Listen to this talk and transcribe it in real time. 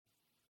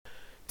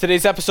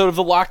Today's episode of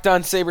the Locked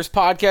On Sabres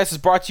podcast is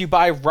brought to you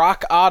by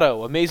Rock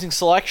Auto. Amazing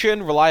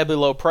selection, reliably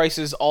low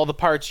prices, all the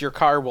parts your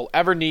car will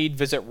ever need.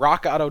 Visit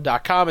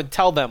rockauto.com and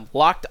tell them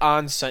Locked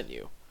On sent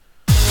you.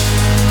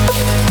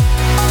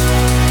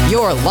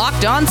 Your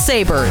Locked On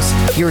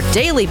Sabres, your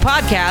daily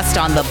podcast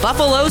on the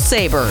Buffalo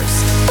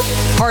Sabres.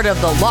 Part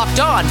of the Locked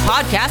On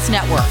Podcast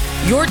Network,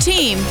 your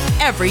team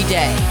every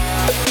day.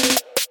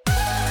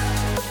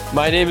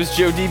 My name is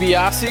Joe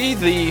DiBiase.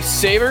 The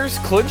Sabres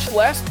clinched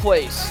last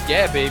place.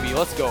 Yeah, baby,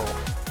 let's go.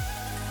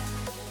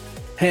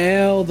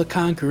 Hail the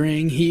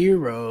conquering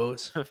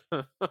heroes.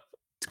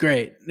 It's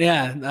great.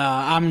 Yeah,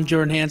 I'm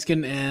Jordan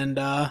Hanskin,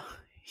 and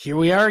here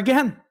we are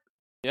again.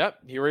 Yep,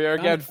 here we are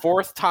again.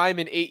 Fourth time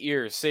in 8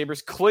 years.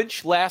 Sabres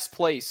clinch last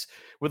place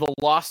with a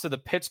loss to the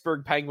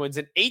Pittsburgh Penguins,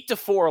 an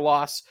 8-4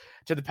 loss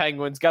to the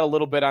Penguins. Got a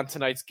little bit on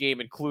tonight's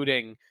game,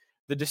 including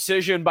the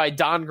decision by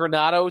Don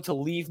Granato to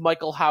leave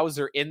Michael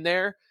Hauser in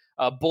there.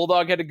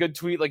 Bulldog had a good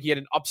tweet, like he had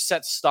an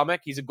upset stomach.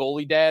 He's a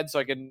goalie dad,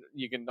 so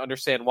you can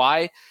understand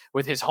why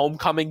with his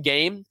homecoming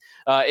game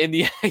in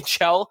the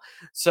NHL.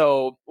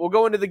 So we'll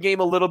go into the game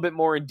a little bit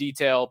more in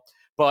detail,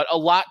 but a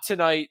lot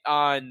tonight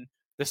on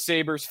the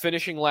Sabres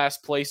finishing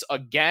last place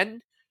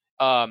again,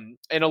 and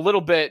a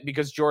little bit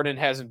because Jordan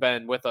hasn't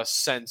been with us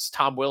since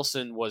Tom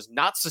Wilson was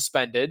not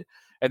suspended,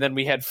 and then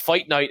we had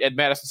fight night at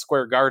Madison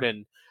Square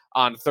Garden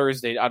on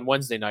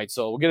Wednesday night.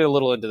 So we'll get a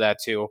little into that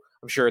too,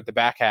 I'm sure, at the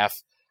back half.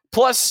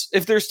 Plus,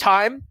 if there's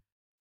time,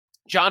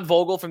 John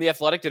Vogel from The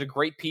Athletic did a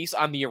great piece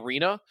on the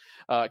arena,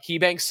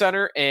 KeyBank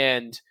Center,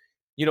 and,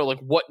 like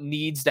what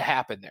needs to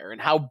happen there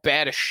and how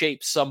bad a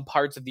shape some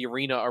parts of the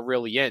arena are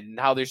really in and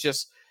how there's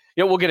just,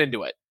 we'll get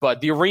into it. But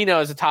the arena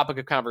is a topic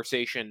of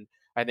conversation,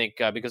 I think,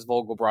 because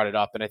Vogel brought it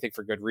up, and I think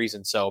for good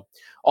reason. So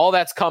all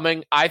that's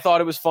coming. I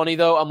thought it was funny,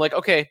 though. I'm like,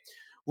 okay,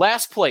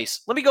 last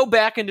place. Let me go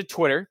back into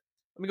Twitter.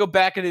 Let me go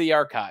back into the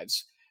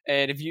archives.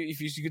 And if you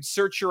could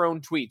search your own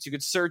tweets, you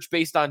could search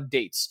based on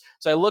dates.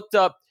 So I looked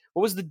up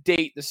what was the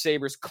date the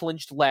Sabres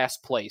clinched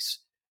last place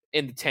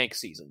in the tank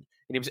season.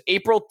 And it was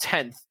April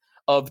 10th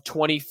of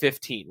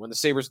 2015 when the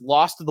Sabres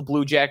lost to the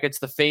Blue Jackets,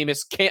 the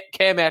famous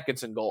Cam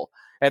Atkinson goal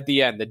at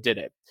the end that did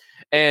it.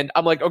 And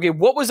I'm like, okay,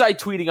 what was I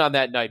tweeting on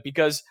that night?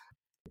 Because,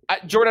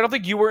 Jordan, I don't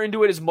think you were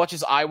into it as much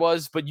as I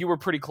was, but you were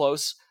pretty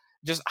close.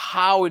 Just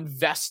how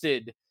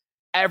invested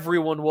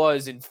everyone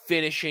was in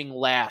finishing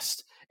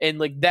last. And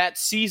like that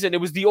season,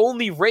 it was the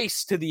only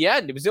race to the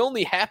end. It was the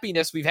only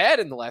happiness we've had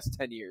in the last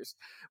 10 years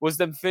was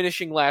them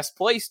finishing last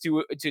place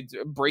to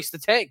embrace the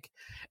tank.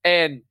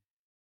 And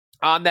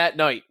on that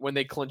night when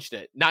they clinched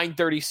it,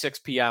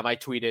 9:36 p.m., I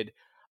tweeted,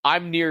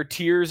 "I'm near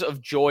tears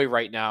of joy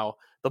right now.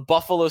 The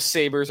Buffalo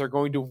Sabres are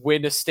going to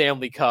win a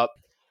Stanley Cup.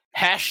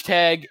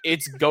 Hashtag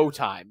it's go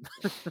time."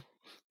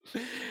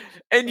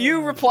 And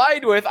you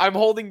replied with, "I'm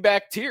holding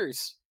back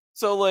tears."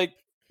 So like,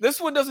 this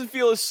one doesn't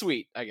feel as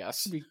sweet, I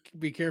guess.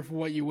 Be careful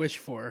what you wish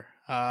for,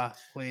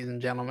 ladies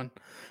and gentlemen.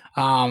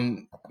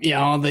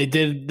 They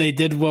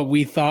did what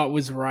we thought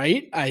was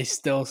right. I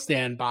still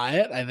stand by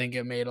it. I think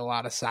it made a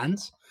lot of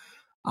sense.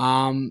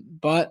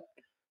 But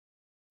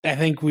I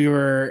think we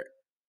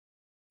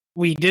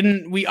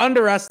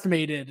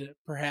underestimated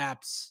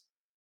perhaps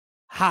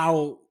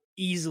how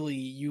easily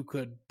you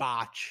could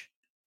botch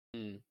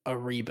a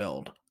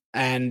rebuild.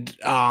 And,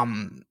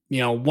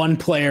 one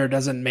player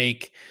doesn't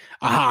make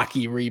a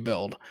hockey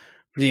rebuild.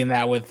 We're seeing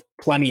that with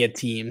plenty of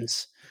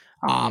teams.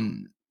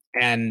 And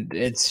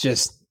it's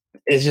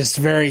just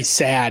very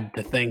sad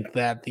to think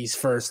that these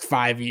first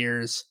 5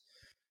 years,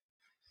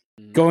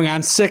 going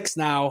on 6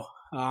 now,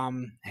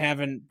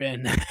 haven't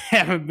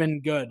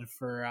been good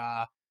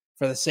for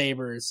the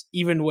Sabres,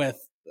 even with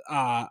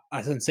a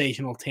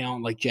sensational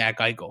talent like Jack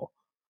Eichel.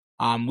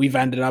 We've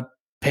ended up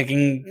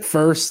picking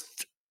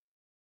first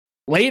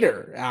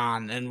later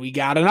on, and we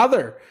got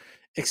another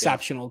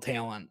exceptional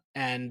talent,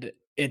 and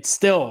it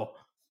still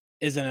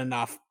isn't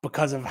enough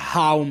because of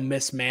how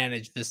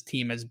mismanaged this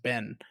team has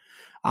been,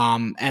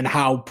 and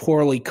how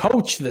poorly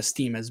coached this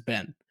team has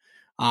been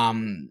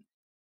in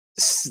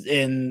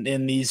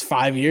these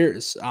 5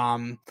 years.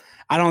 I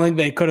don't think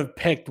they could have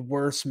picked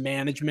worse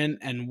management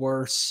and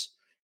worse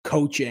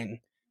coaching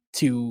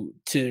to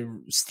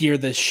steer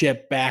the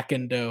ship back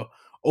into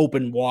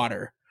open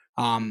water.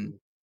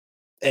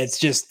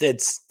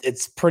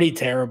 It's pretty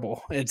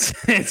terrible.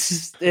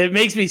 It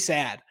makes me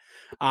sad.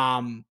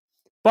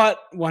 But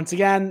once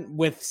again,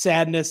 with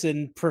sadness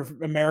in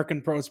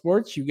American pro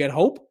sports, you get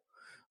hope.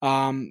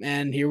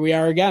 And here we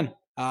are again,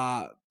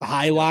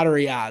 high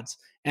lottery odds,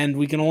 and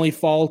we can only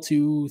fall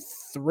to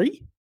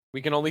 3.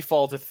 We can only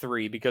fall to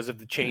 3 because of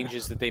the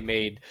changes that they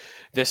made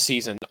this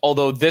season.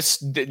 Although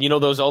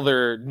those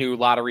other new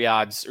lottery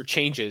odds or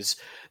changes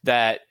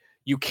that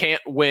you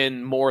can't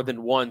win more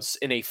than once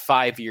in a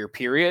 5-year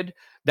period.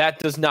 That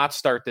does not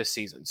start this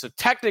season. So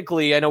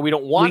technically, I know we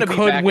don't want to be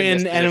back win, in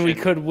this position. And we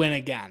could win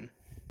again.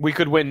 We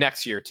could win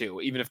next year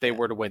too, even if they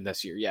were to win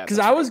this year. Yeah, because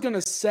I was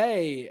gonna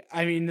say,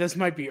 I mean, this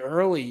might be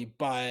early,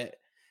 but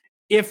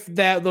if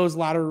those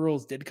lottery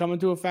rules did come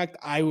into effect,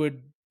 I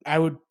would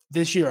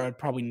this year I'd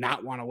probably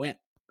not want to win.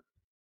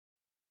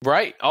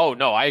 Right. Oh,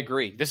 no, I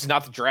agree. This is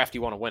not the draft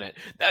you want to win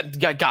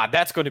it. God,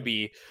 that's going to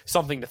be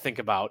something to think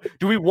about.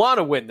 Do we want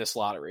to win this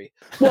lottery?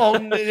 Well,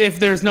 if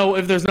there's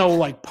no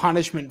like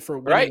punishment for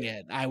winning Right.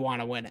 it, I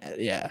want to win it.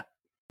 Yeah.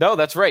 No,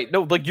 that's right.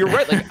 No, like you're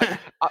right. Like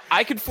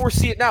I could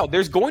foresee it now.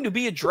 There's going to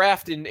be a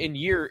draft in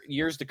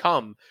years to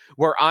come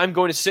where I'm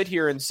going to sit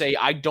here and say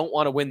I don't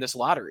want to win this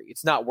lottery.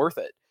 It's not worth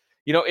it.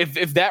 You know,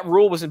 if that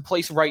rule was in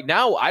place right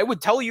now, I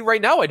would tell you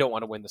right now I don't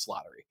want to win this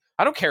lottery.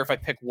 I don't care if I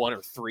pick 1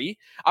 or 3.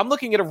 I'm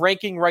looking at a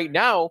ranking right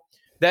now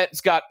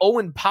that's got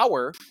Owen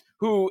Power,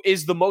 who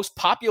is the most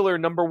popular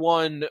number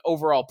 1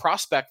 overall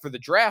prospect for the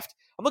draft.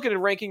 I'm looking at a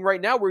ranking right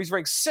now where he's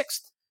ranked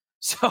 6th.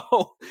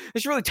 So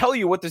this should really tell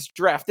you what this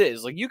draft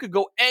is. Like, you could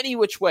go any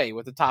which way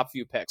with the top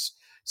few picks.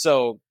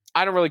 So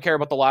I don't really care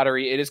about the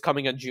lottery. It is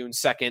coming on June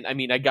 2nd. I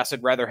mean, I guess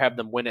I'd rather have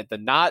them win it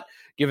than not,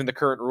 given the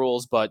current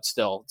rules, but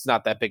still, it's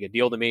not that big a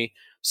deal to me.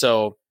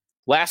 So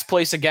last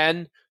place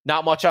again,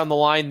 not much on the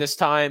line this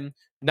time.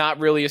 Not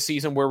really a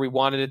season where we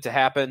wanted it to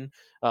happen.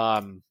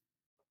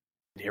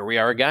 Here we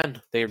are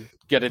again. They're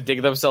going to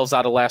dig themselves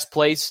out of last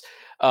place.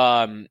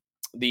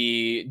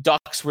 The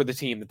Ducks were the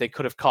team that they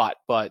could have caught,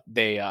 but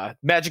they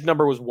magic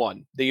number was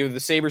 1. Either the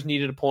Sabres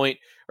needed a point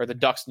or the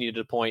Ducks needed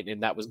a point,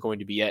 and that was going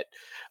to be it.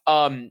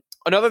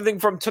 Another thing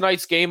from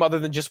tonight's game, other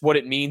than just what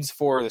it means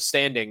for the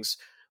standings,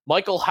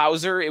 Michael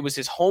Hauser, it was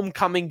his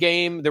homecoming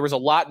game. There was a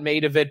lot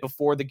made of it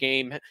before the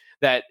game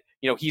that,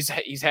 you know, he's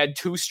had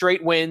 2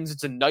 straight wins.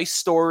 It's a nice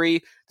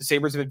story. The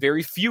Sabres have had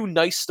very few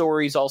nice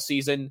stories all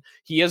season.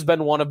 He has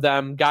been one of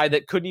them. Guy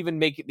that couldn't even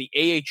make it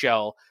the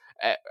AHL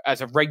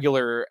as a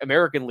regular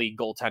American League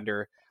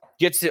goaltender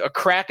gets a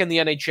crack in the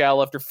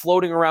NHL after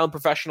floating around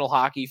professional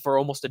hockey for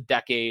almost a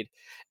decade.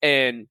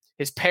 And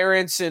his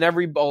parents and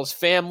all his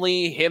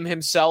family,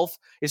 himself,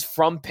 is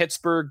from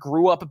Pittsburgh,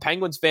 grew up a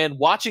Penguins fan,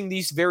 watching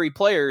these very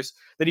players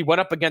that he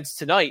went up against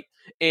tonight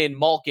in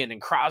Malkin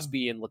and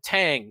Crosby and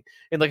Letang.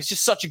 And like, it's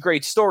just such a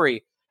great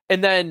story.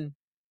 And then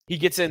he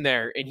gets in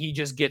there and he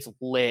just gets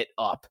lit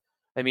up.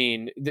 I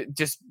mean,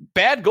 just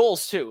bad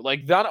goals too.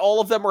 Like, not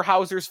all of them were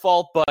Hauser's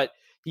fault, but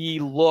he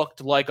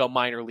looked like a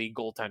minor league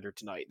goaltender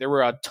tonight. There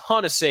were a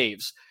ton of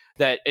saves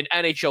that an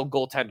NHL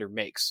goaltender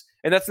makes.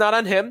 And that's not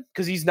on him,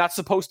 because he's not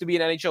supposed to be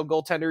an NHL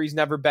goaltender. He's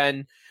never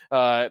been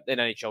an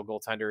NHL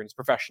goaltender in his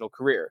professional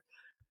career.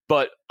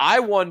 But I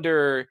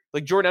wonder,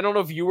 like, Jordan, I don't know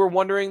if you were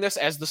wondering this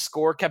as the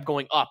score kept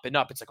going up and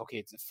up. It's like, okay,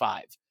 it's at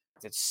 5,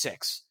 it's at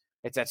 6,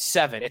 it's at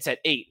 7, it's at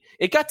 8.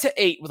 It got to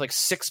 8 with like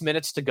 6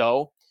 minutes to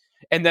go.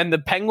 And then the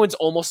Penguins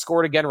almost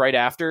scored again right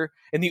after.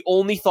 And the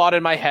only thought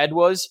in my head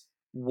was,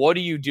 what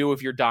do you do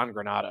if you're Don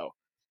Granato?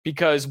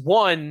 Because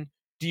 1,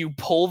 do you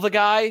pull the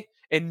guy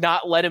and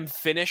not let him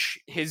finish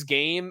his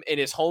game in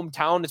his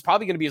hometown? It's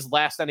probably going to be his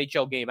last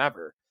NHL game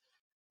ever.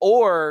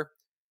 Or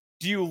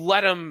do you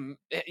let him,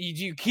 do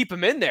you keep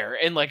him in there?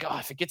 And like, oh,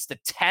 if it gets to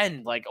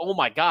 10, like, oh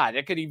my God,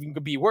 it could even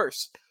be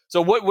worse.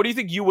 So what do you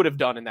think you would have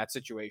done in that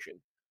situation?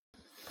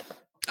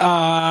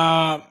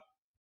 I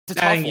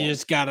think you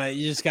just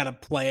gotta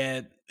play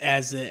it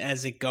as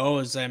it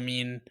goes. I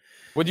mean,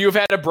 would you have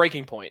had a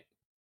breaking point?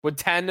 Would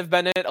 10 have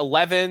been it?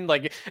 11?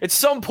 Like, at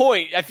some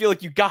point, I feel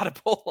like you gotta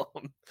pull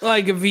him.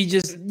 Like, if he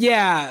just,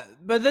 yeah.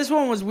 But this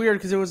one was weird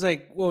because it was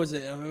like, what was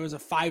it? It was a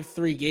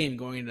 5-3 game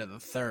going into the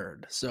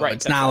third. So right,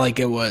 it's not like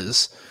it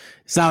was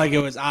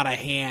out of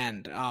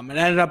hand. It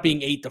ended up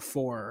being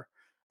 8-4.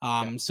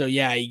 So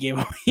yeah, he gave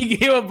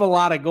up a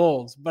lot of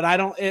goals. But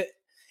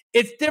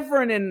it's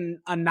different in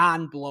a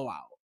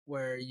non-blowout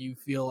where you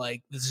feel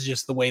like this is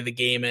just the way the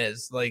game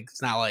is. Like,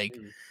 it's not like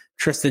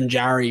Tristan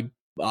Jarry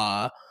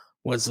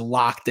was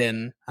locked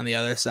in on the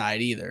other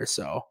side either.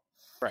 So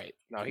right.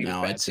 No,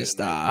 it's just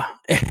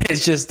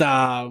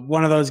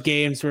one of those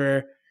games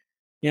where,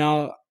 you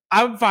know,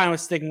 I'm fine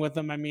with sticking with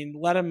him. I mean,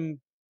 let him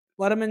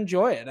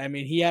enjoy it. I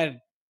mean, he had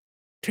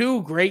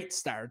 2 great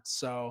starts.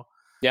 So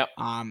yep.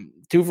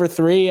 2 for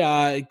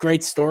 3,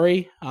 great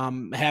story.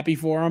 Happy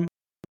for him.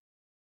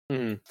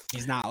 Mm-hmm.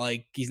 He's not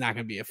going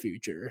to be a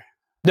future.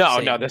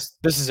 No, this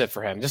is it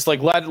for him. Just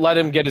like let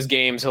him get his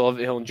games.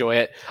 He'll enjoy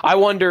it. I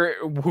wonder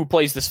who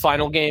plays this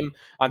final game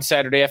on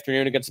Saturday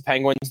afternoon against the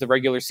Penguins, the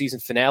regular season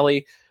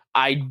finale.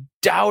 I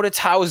doubt it's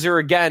Hauser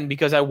again,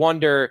 because I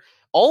wonder,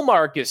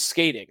 Ullmark is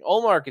skating.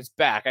 Ullmark is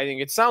back. I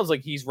think it sounds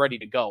like he's ready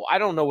to go. I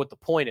don't know what the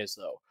point is,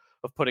 though,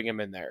 of putting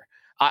him in there.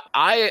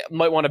 I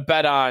might want to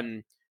bet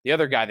on the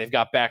other guy they've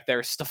got back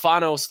there,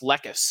 Stefanos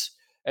Lekis,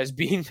 as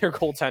being their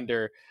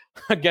goaltender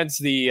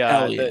against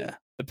the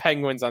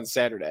Penguins on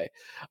Saturday.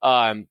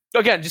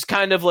 Again, just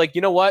kind of like,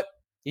 you know what?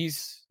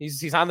 He's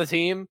on the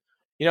team.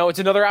 You know, it's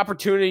another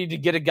opportunity to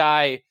get a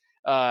guy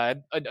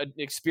an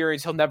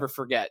experience he'll never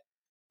forget.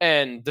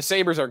 And the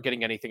Sabres aren't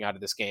getting anything out of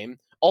this game.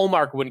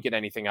 Ullmark wouldn't get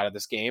anything out of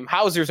this game.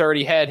 Hauser's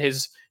already had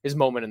his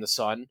moment in the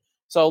sun.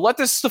 So let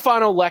this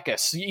Stefano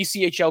Lekis,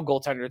 ECHL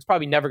goaltender, it's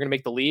probably never going to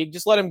make the league.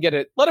 Just let him get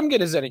it. Let him get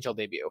his NHL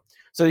debut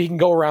so that he can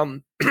go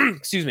around.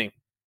 Excuse me.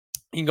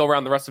 He can go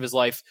around the rest of his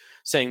life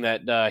saying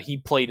that he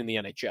played in the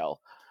NHL.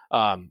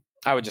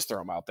 I would just throw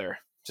him out there.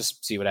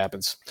 Just see what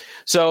happens.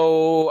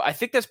 So I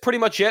think that's pretty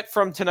much it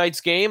from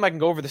tonight's game. I can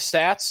go over the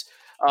stats.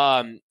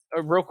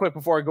 Real quick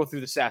before I go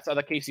through the stats, I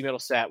thought Casey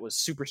Middlestat was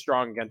super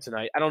strong again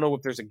tonight. I don't know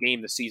if there's a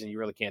game this season. You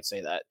really can't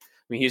say that.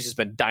 I mean, he's just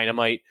been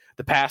dynamite.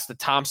 The pass to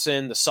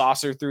Thompson, the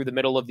saucer through the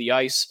middle of the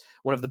ice,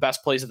 one of the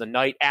best plays of the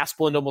night.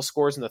 Asplund almost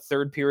scores in the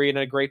third period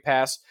and a great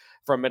pass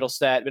from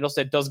Middlestat.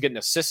 Middlestat does get an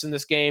assist in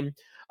this game.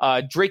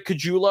 Drake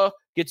Caggiula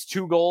gets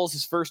 2 goals,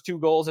 his first 2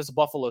 goals as a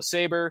Buffalo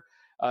Sabre.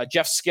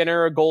 Jeff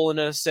Skinner, a goal and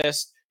an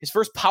assist. His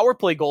first power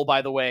play goal,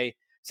 by the way,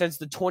 since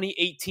the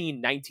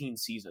 2018-19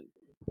 season.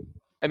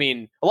 I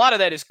mean, a lot of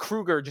that is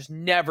Kruger just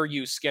never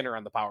used Skinner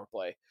on the power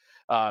play.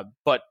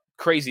 But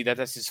crazy that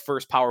that's his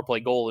first power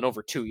play goal in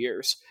over 2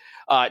 years.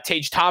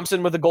 Tage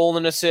Thompson with a goal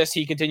and an assist.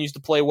 He continues to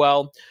play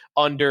well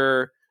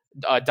under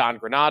Don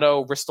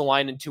Granato.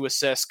 Ristolainen 2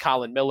 assists.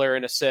 Colin Miller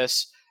an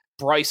assist.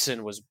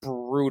 Bryson was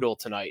brutal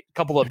tonight. A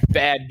couple of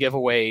bad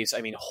giveaways.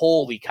 I mean,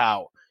 holy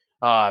cow.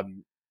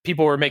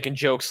 People were making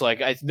jokes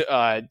like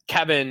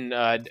Kevin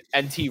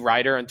NT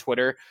Ryder on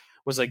Twitter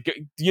was like,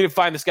 you need to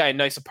find this guy a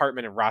nice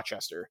apartment in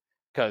Rochester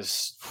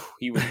because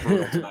he was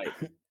brutal tonight.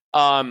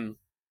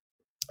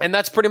 And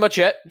that's pretty much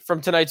it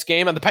from tonight's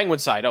game. On the Penguin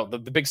side, the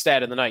big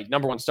stat of the night,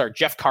 number 1 start,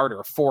 Jeff Carter,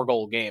 a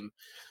 4-goal game.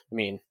 I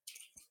mean,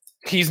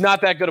 he's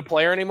not that good a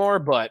player anymore,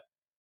 but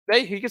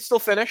hey, he can still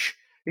finish.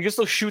 He can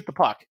still shoot the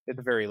puck at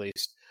the very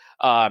least.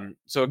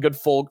 So a good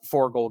full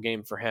 4-goal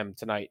game for him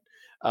tonight,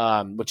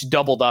 which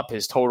doubled up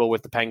his total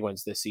with the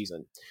Penguins this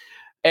season.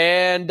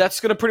 And that's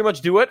going to pretty much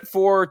do it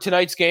for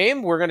tonight's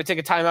game. We're going to take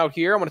a timeout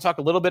here. I'm going to talk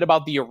a little bit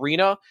about the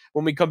arena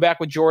when we come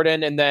back with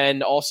Jordan, and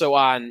then also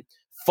on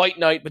fight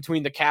night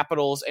between the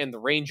Capitals and the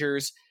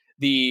Rangers,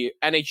 the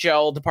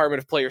NHL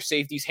Department of Player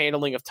Safety's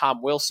handling of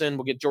Tom Wilson.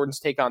 We'll get Jordan's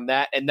take on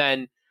that. And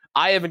then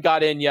I haven't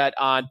got in yet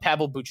on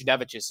Pavel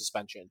Buchnevich's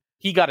suspension.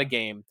 He got a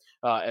game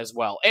as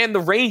well. And the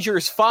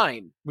Rangers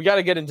fine. We got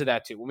to get into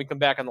that too when we come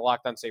back on the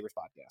Locked On Sabres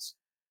podcast.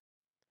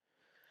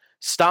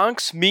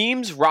 Stonks,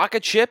 memes,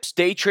 rocket ships,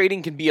 day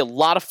trading can be a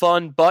lot of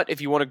fun, but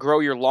if you want to grow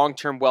your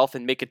long-term wealth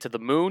and make it to the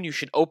moon, you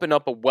should open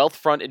up a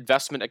Wealthfront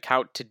investment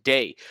account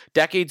today.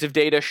 Decades of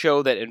data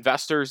show that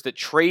investors that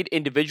trade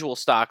individual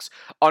stocks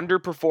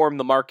underperform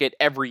the market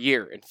every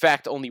year. In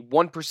fact, only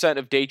 1%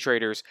 of day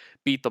traders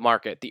beat the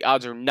market. The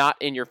odds are not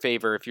in your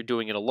favor if you're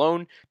doing it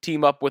alone.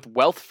 Team up with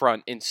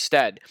Wealthfront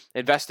instead.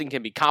 Investing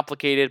can be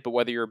complicated, but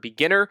whether you're a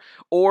beginner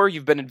or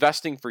you've been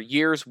investing for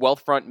years,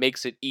 Wealthfront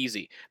makes it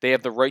easy. They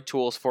have the right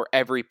tools for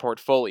every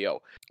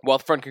portfolio.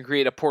 Wealthfront can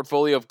create a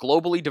portfolio of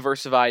globally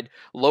diversified,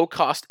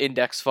 low-cost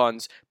index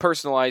funds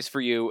personalized for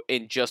you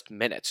in just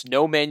minutes.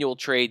 No manual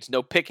trades,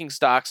 no picking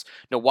stocks,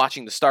 no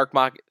watching the stock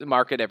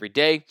market every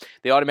day.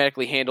 They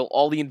automatically handle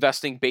all the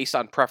investing based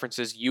on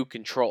preferences you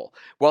control.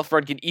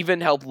 Wealthfront can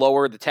even help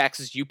lower the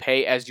taxes you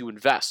pay as you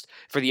invest.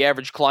 For the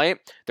average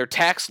client, their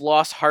tax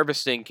loss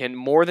harvesting can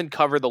more than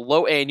cover the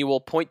low annual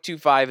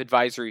 0.25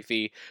 advisory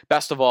fee.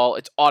 Best of all,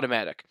 it's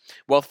automatic.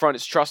 Wealthfront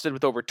is trusted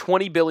with over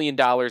 $20 billion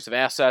of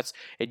assets,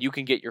 and you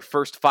can get your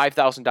first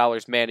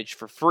 $5,000 managed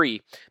for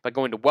free by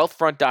going to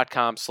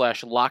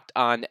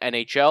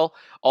wealthfront.com/lockedonnhl.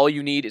 All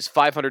you need is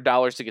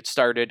 $500 to get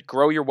started.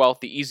 Grow your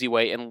wealth the easy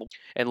way and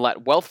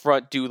let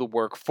Wealthfront do the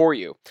work for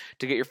you.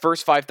 To get your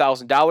first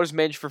 $5,000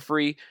 managed for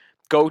free,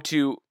 go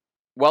to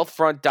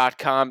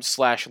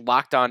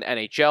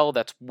wealthfront.com/lockedonnhl.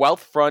 That's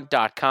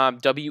wealthfront.com,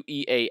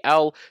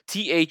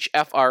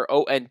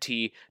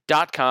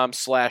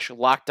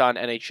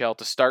 wealthfront.com/lockedonnhl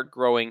to start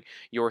growing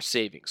your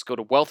savings. Go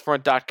to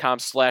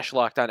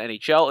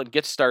wealthfront.com/lockedonnhl and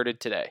get started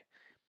today.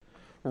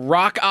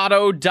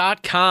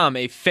 RockAuto.com,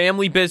 a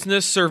family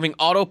business serving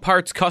auto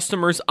parts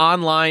customers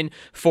online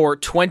for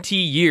 20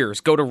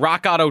 years. Go to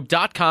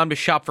RockAuto.com to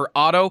shop for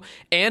auto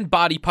and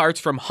body parts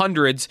from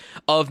hundreds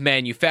of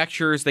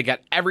manufacturers. They got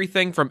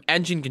everything from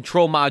engine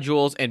control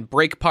modules and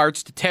brake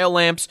parts to tail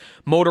lamps,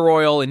 motor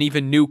oil, and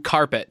even new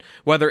carpet.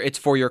 Whether it's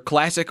for your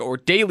classic or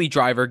daily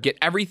driver, get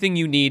everything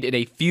you need in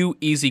a few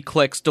easy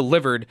clicks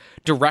delivered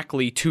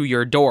directly to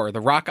your door. The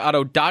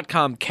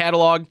RockAuto.com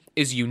catalog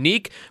is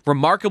unique,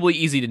 remarkably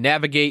easy to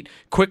navigate.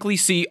 Quickly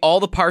see all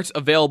the parts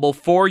available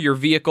for your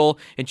vehicle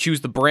and choose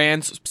the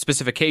brands,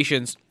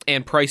 specifications,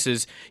 and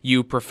prices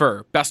you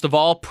prefer. Best of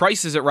all,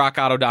 prices at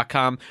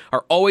RockAuto.com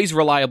are always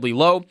reliably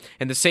low,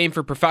 and the same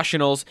for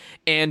professionals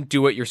and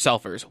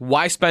do-it-yourselfers.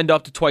 Why spend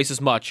up to twice as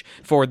much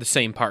for the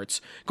same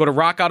parts? Go to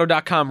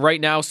RockAuto.com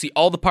right now, see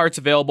all the parts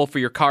available for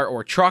your car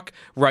or truck,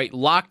 write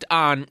Locked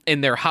On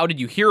in their How Did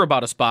You Hear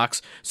About Us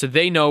box so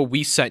they know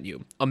we sent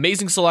you.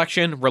 Amazing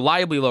selection,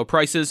 reliably low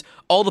prices,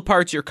 all the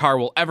parts your car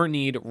will ever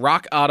need,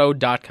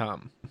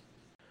 RockAuto.com.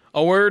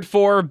 A word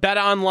for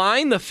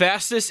BetOnline, the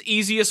fastest,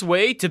 easiest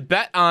way to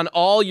bet on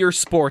all your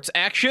sports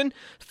action.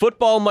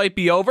 Football might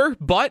be over,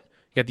 but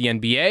you got the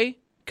NBA,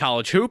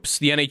 college hoops,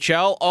 the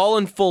NHL, all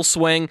in full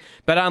swing.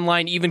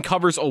 BetOnline even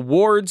covers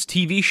awards,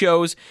 TV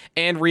shows,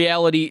 and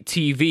reality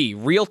TV.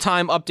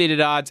 Real-time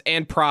updated odds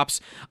and props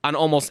on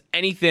almost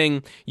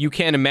anything you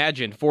can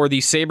imagine. For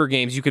these Sabre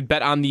games, you could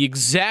bet on the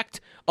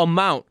exact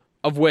amount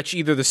of which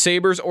either the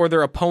Sabres or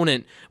their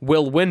opponent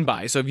will win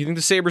by. So if you think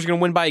the Sabres are going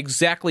to win by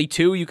exactly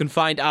 2, you can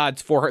find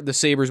odds for the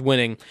Sabres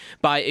winning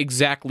by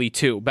exactly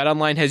 2.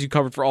 BetOnline has you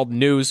covered for all the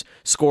news,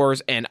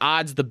 scores, and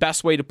odds, the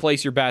best way to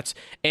place your bets,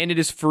 and it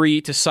is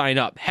free to sign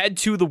up. Head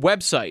to the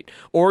website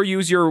or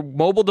use your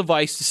mobile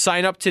device to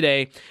sign up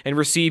today and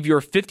receive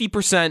your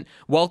 50%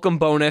 welcome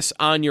bonus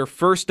on your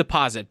first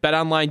deposit.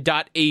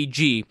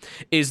 BetOnline.ag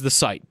is the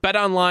site.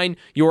 BetOnline,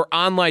 your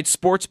online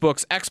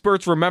sportsbooks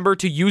experts. Remember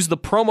to use the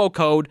promo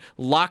code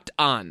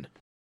LOCKEDON.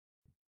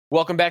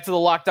 Welcome back to the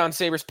Locked On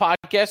Sabres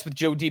podcast with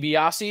Joe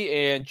DiBiase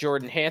and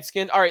Jordan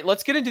Hanskin. All right,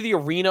 let's get into the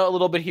arena a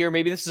little bit here.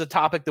 Maybe this is a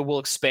topic that we'll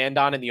expand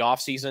on in the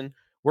offseason.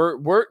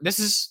 This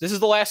is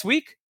the last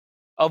week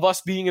of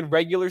us being in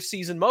regular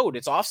season mode.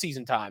 It's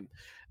off-season time.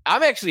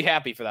 I'm actually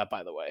happy for that,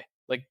 by the way.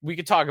 Like, we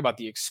could talk about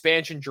the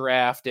expansion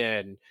draft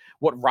and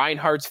what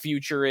Reinhardt's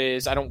future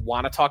is. I don't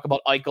want to talk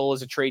about Eichel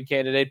as a trade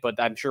candidate, but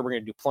I'm sure we're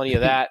going to do plenty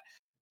of that.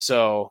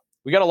 So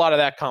we got a lot of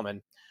that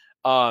coming.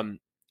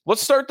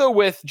 Let's start, though,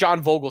 with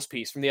John Vogel's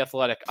piece from The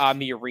Athletic on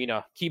the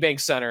arena, KeyBank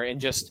Center, and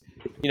just,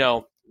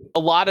 a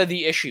lot of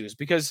the issues.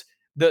 Because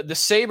the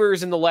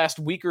Sabres in the last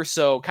week or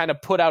so kind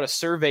of put out a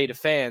survey to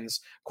fans,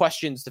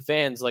 questions to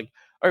fans, like,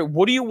 all right,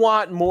 what do you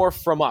want more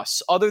from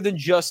us other than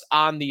just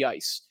on the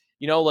ice?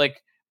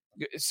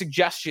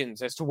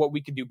 Suggestions as to what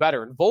we could do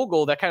better. And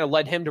Vogel, that kind of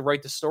led him to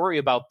write the story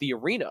about the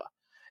arena.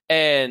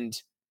 And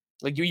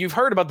like you've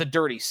heard about the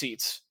dirty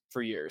seats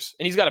for years.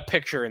 And he's got a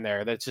picture in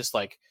there that's just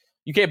like,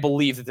 you can't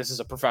believe that this is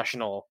a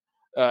professional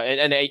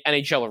an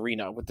NHL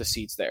arena with the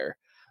seats there.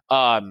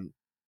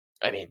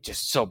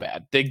 Just so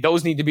bad.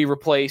 Those need to be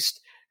replaced.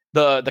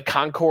 The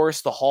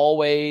concourse, the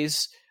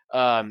hallways,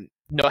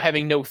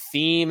 having no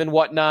theme and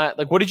whatnot.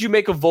 Like, what did you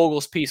make of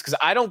Vogel's piece? Because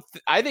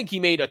I think he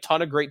made a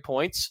ton of great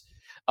points.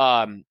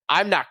 I'm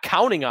not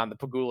counting on the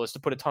Pagulas to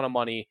put a ton of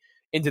money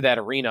into that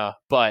arena,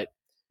 but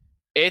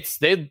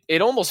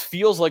it almost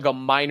feels like a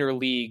minor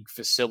league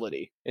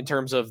facility in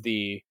terms of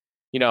the,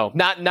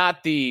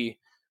 not the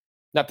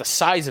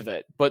size of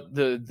it, but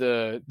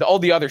the all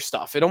the other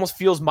stuff. It almost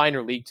feels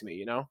minor league to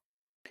me,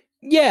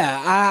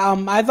 Yeah,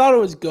 I thought it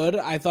was good.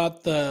 I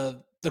thought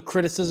the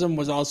criticism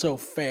was also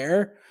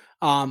fair.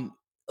 I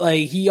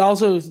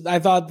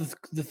thought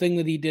the thing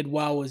that he did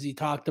well was he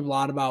talked a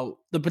lot about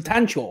the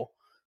potential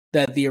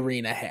that the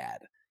arena had.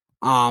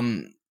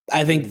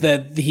 I think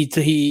that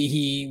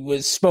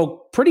he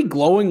spoke pretty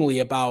glowingly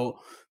about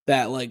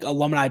that, like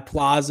Alumni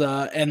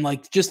Plaza and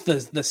like just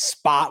the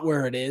spot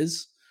where it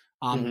is,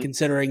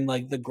 considering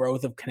like the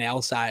growth of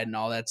Canal Side and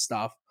all that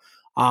stuff.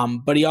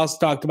 But he also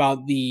talked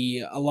about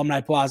the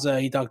Alumni Plaza.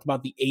 He talked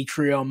about the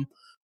atrium,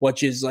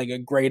 which is like a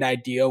great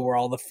idea where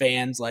all the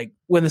fans, like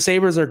when the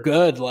Sabres are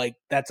good, like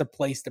that's a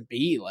place to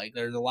be. Like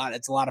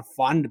it's a lot of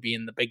fun to be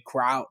in the big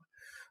crowd.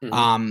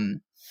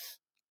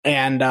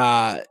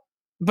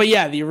 But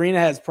yeah, the arena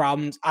has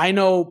problems. I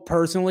know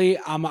personally,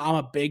 I'm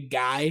a big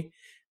guy.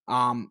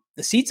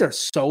 The seats are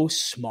so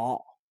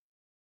small,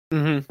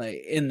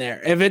 like in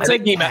there. If it's I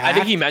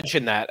think he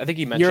mentioned that. I think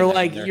he mentioned you're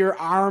like your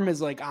arm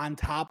is like on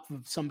top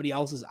of somebody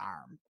else's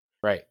arm,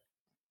 right?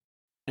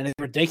 And it's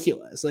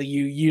ridiculous. Like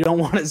you don't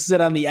want to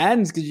sit on the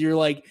ends because you're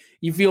like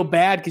you feel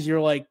bad because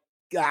you're like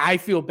I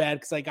feel bad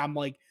because like I'm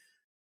like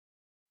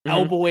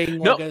elbowing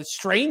like a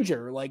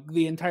stranger like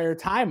the entire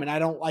time, and I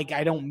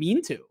don't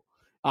mean to.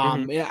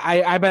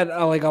 I bet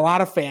like a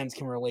lot of fans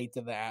can relate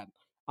to that.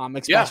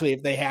 Especially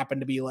if they happen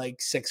to be like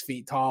 6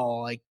 feet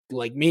tall,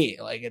 like me.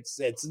 Like it's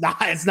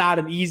not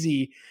an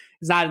easy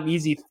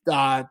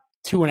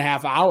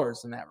 2.5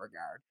 hours in that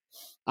regard.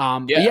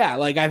 But yeah,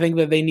 like I think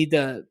that they need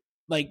to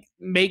like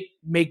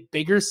make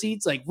bigger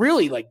seats, like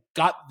really like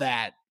gut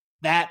that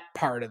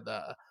part of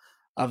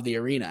the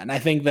arena. And I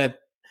think that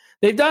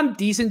they've done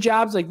decent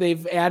jobs. Like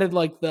they've added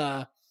like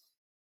the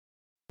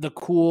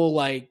cool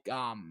like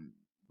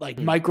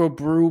micro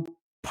brew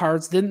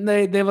parts, didn't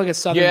they? They have like a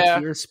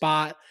southern tier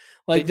spot.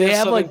 Like they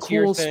have like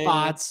cool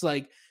spots,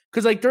 like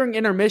because like during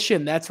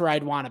intermission, that's where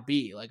I'd want to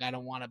be. Like I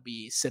don't want to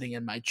be sitting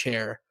in my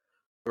chair,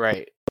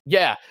 right?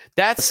 Yeah,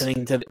 that's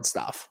listening to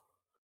stuff.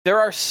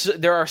 There's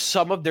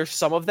some of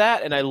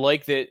that, and I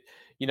like that.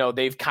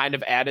 They've kind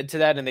of added to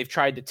that and they've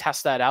tried to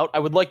test that out. I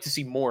would like to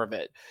see more of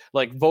it.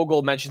 Like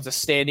Vogel mentions a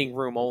standing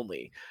room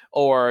only,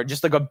 or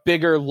just like a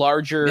bigger,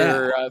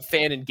 larger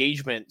fan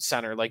engagement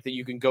center, like that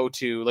you can go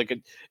to like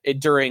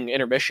during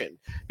intermission.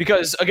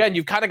 Because again,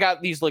 you've kind of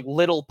got these like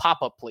little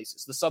pop-up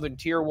places, the Southern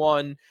Tier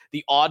one,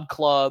 the Odd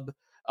Club.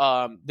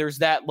 There's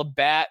that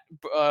Labatt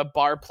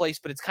bar place,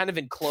 but it's kind of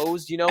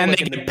enclosed, and like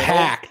they get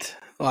packed.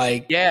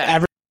 Like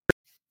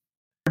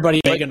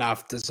everybody big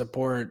enough to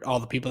support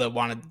all the people that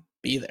want to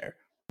be there.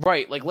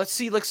 Right, like let's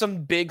see like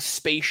some big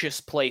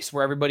spacious place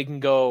where everybody can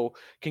go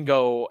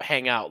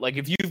hang out. Like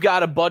if you've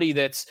got a buddy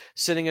that's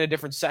sitting in a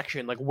different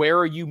section, like where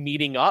are you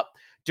meeting up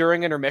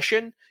during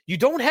intermission? You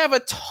don't have a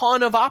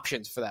ton of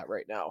options for that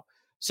right now.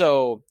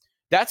 So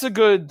that's a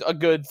good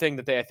thing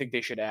that I think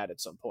they should add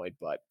at some point.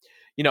 But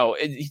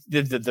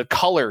the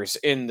colors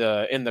in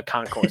the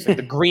concourse, like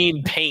the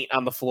green paint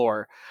on the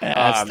floor,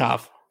 that's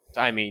tough.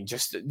 I mean,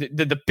 just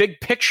the big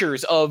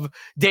pictures of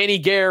Danny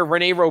Gare,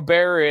 Rene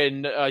Robert,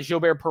 and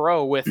Gilbert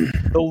Perreault with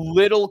the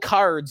little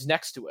cards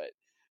next to it.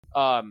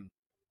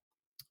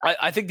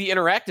 I think the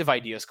interactive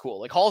idea is cool.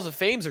 Like Halls of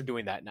Fames are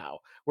doing that now,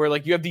 where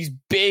like you have these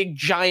big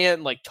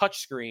giant like touch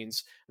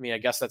screens. I mean, I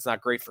guess that's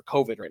not great for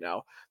COVID right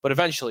now, but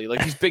eventually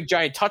like these big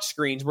giant touch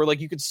screens where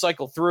like you could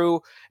cycle through,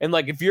 and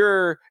like if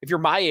you're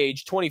my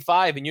age,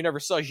 25, and you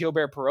never saw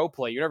Gilbert Perreault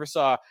play, you never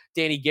saw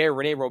Danny Gare,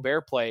 Rene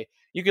Robert play,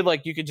 you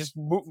could just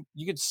move,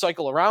 you could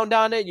cycle around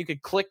on it, you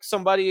could click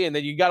somebody, and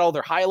then you got all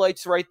their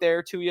highlights right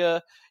there to you.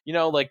 You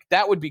know, like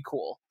that would be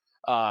cool.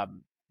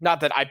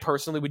 Not that I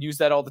personally would use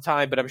that all the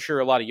time, but I'm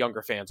sure a lot of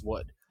younger fans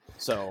would.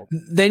 So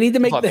they need to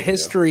make the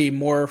history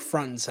more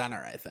front and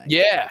center, I think.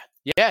 Yeah,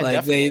 like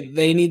definitely.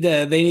 they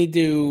need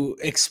to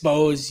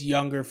expose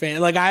younger fans.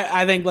 Like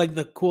I think like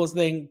the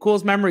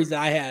coolest memories that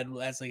I had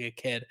as like a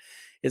kid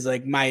is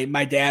like my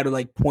dad would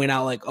like point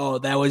out like, oh,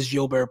 that was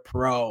Gilbert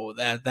Perreault,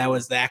 that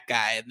was that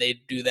guy, and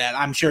they'd do that.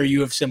 I'm sure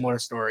you have similar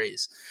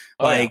stories.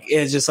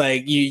 It's just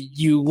like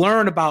you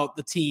learn about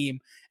the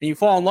team and you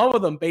fall in love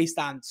with them based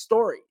on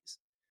stories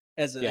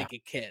as like a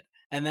kid,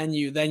 and then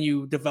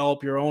you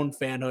develop your own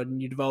fanhood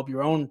and you develop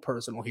your own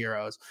personal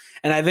heroes.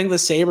 And I think the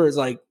Sabres,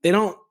 like they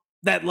don't,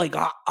 that like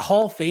a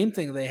Hall of Fame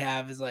thing they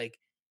have is like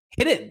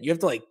hidden. You have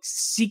to like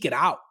seek it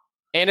out,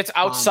 and it's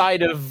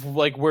outside of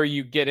like where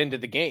you get into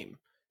the game,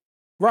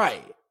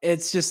 right?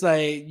 It's just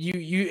like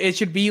you it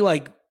should be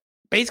like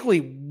basically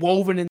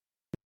woven into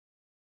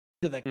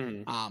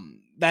the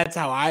that's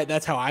how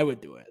I would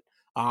do it.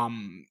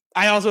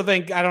 I also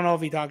think, I don't know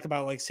if he talked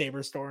about like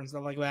Saber Store and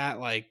stuff like that,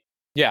 like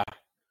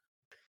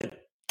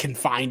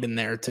confined in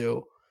there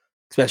too,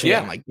 especially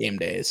on like game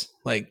days,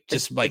 like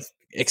just like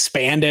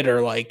expand it,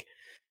 or like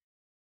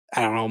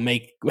I don't know,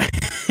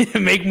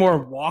 make more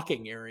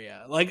walking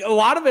area. Like a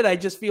lot of it, I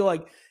just feel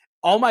like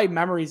all my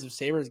memories of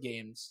Sabres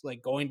games,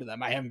 like going to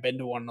them, I haven't been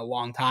to one in a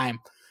long time,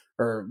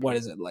 or what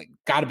is it, like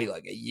got to be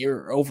like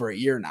over a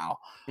year now.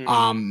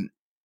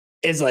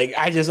 It's like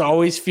I just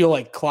always feel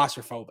like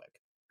claustrophobic.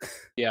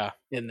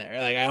 In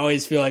there, like I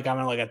always feel like I'm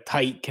in like a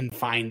tight,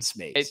 confined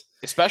space.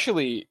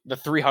 Especially the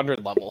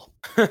 300 level,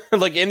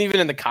 like, and even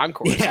in the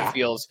concourse, it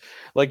feels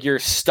like you're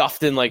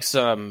stuffed in like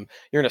you're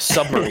in a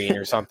submarine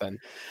or something.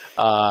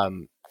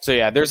 So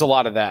yeah, there's a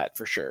lot of that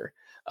for sure.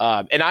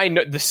 And I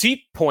know the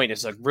seat point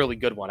is a really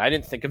good one. I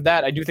didn't think of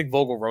that. I do think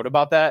Vogel wrote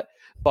about that,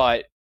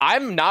 but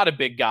I'm not a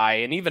big guy,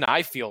 and even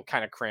I feel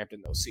kind of cramped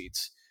in those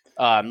seats.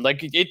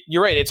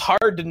 You're right. It's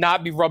hard to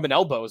not be rubbing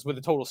elbows with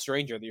a total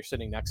stranger that you're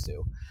sitting next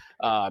to.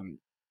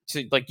 So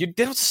like they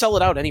don't sell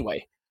it out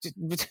anyway.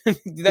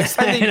 Next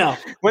time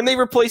when they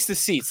replace the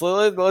seats,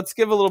 let's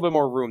give a little bit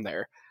more room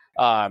there.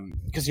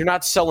 Because you're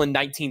not selling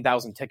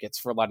 19,000 tickets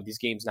for a lot of these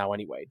games now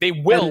anyway. They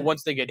will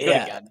once they get good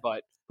again,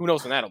 but who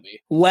knows when that'll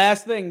be.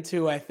 Last thing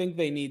too, I think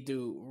they need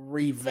to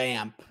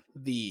revamp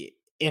the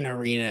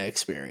in-arena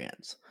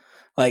experience,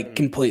 like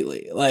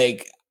completely.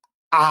 Like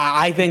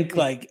I think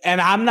like, and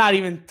I'm not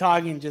even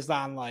talking just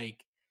on like,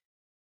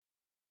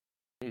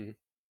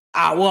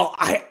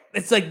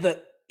 it's like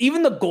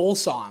even the goal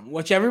song,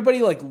 which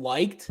everybody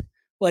liked,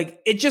 like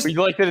it just, you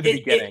liked it at the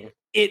beginning.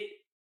 It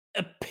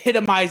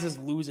epitomizes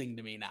losing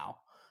to me now.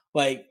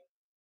 Like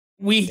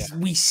we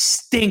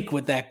stink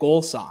with that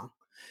goal song,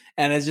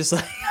 and it's just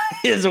like I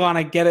just want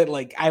to get it.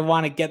 Like I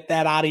want to get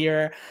that out of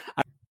here.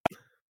 I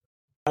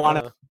want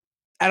to.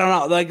 I don't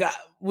know. Like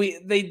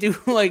they do.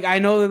 Like I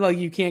know that like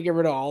you can't get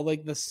rid of all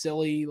like the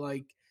silly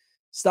like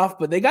stuff,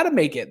 but they got to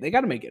make it. They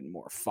got to make it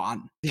more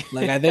fun.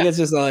 Like I think it's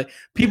just like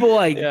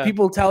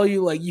people tell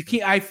you like you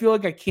can't. I feel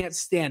like I can't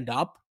stand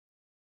up.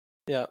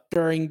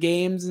 During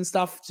games and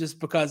stuff, just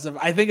because of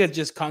I think it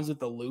just comes with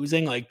the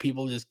losing. Like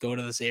people just go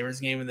to the Sabres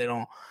game and they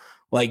don't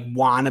like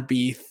want to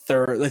be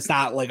third. It's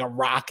not like a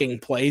rocking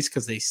place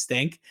because they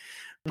stink,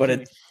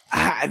 but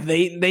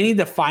they need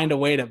to find a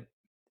way to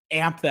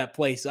amp that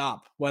place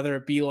up, whether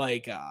it be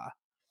like I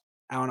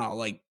don't know,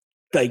 like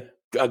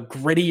a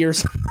gritty or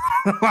something.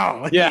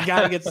 You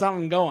gotta get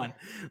something going.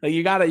 Like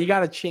you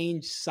gotta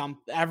change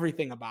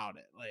everything about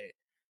it. Like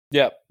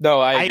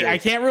I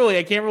can't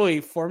really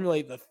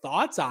formulate the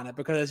thoughts on it,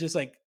 because it's just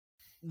like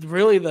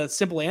really the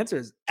simple answer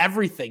is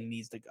everything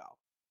needs to go.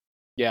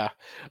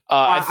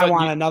 I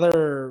want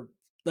another,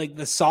 like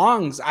the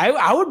songs.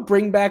 I would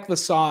bring back the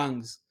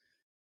songs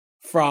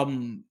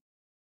from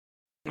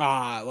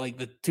like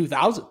the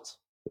 2000s.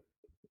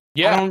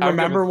 I don't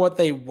remember what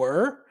they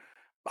were.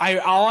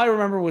 All I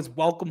remember was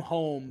 "Welcome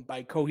Home"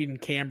 by Coheed and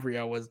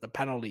Cambria was the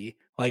penalty.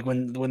 Like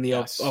when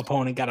the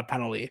opponent got a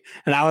penalty,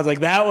 and I was like,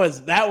 that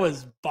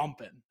was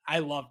bumping. I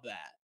love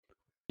that.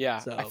 Yeah,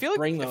 so I feel like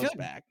bring those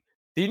back.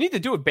 You need to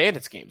do it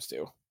Bandits games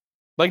too,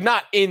 like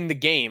not in the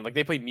game. Like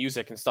they play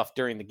music and stuff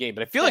during the game,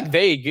 but I feel like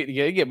they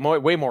get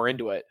way more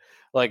into it,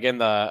 like on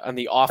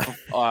the off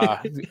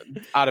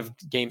out of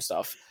game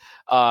stuff.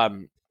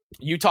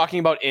 you talking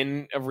about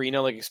in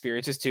arena like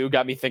experiences too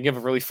got me thinking of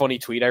a really funny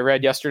tweet I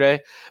read yesterday.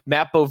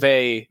 Matt Bove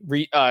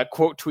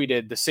quote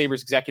tweeted the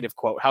Sabres executive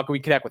quote, "How can we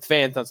connect with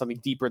fans on something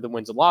deeper than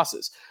wins and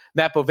losses?"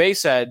 Matt Bove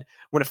said,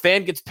 "When a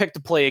fan gets picked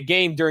to play a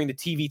game during the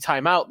TV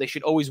timeout, they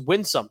should always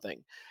win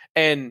something."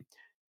 And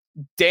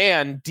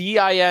Dan,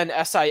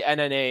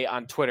 DINSINNA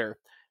on Twitter,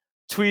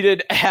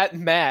 tweeted at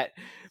Matt,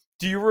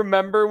 "Do you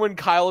remember when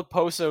Kyle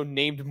Okposo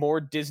named more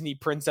Disney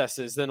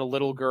princesses than a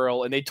little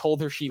girl and they told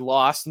her she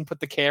lost and put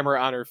the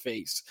camera on her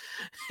face?"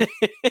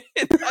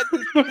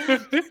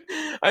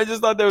 I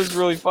just thought that was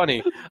really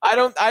funny. I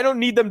don't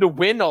need them to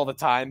win all the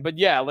time, but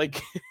yeah,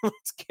 like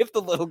let's give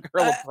the little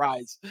girl a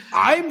prize.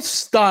 I'm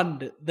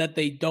stunned that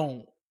they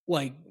don't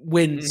like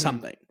win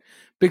something,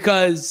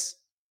 because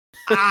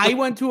I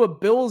went to a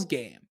Bills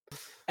game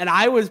and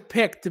I was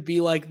picked to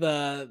be like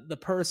the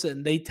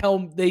person they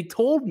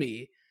told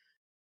me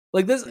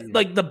like this,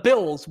 like the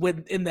Bills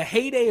when in the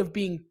heyday of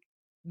being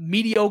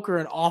mediocre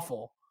and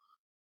awful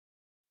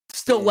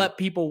still let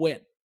people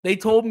win. They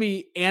told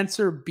me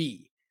answer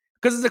B,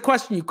 because it's a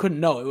question you couldn't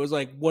know. It was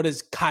like, what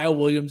is Kyle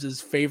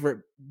Williams's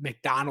favorite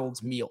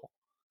McDonald's meal?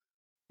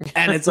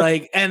 And it's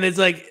like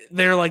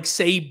they're like,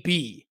 say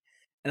B,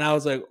 and I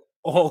was like,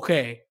 oh,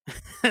 okay,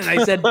 and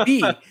I said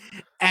B,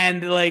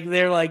 and like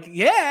they're like,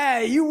 yeah,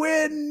 you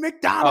win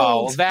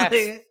McDonald's.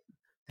 Oh,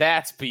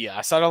 that's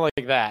BS. I don't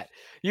like that.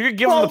 You could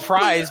give them the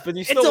prize, but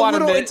you still want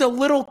to. It's a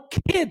little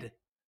kid.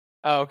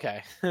 Oh,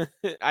 okay.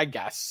 I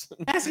guess.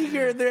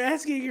 They're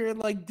asking her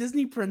like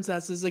Disney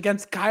princesses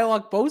against Kyle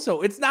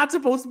Okposo. It's not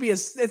supposed to be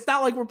it's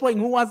not like we're playing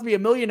Who Wants to Be a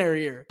Millionaire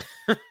here.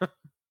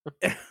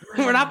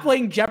 We're not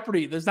playing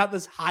Jeopardy. There's not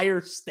this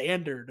higher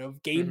standard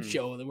of game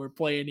show that we're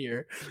playing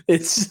here.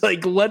 It's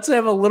like, let's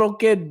have a little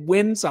kid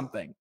win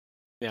something.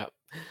 Yeah.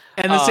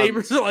 And the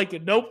Sabres are like,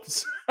 nope,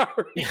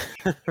 sorry.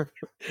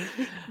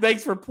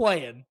 Thanks for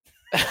playing.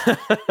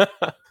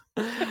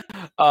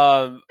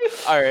 All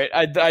right.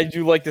 I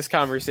do like this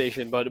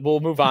conversation, but we'll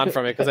move on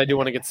from it because I do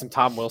want to get some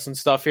Tom Wilson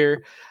stuff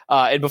here.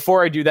 And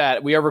before I do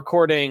that, we are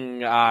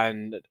recording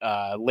on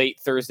late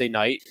Thursday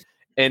night,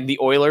 and the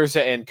Oilers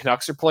and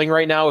Canucks are playing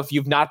right now. If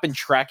you've not been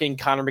tracking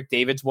Connor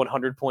McDavid's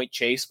 100-point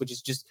chase, which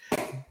is just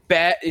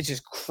bad, it's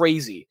just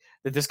crazy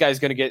that this guy's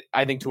going to get,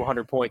 I think, to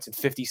 100 points in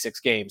 56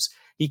 games.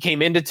 He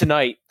came into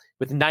tonight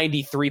with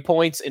 93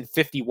 points in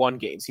 51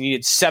 games. He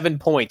needed 7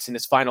 points in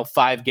his final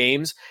 5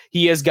 games.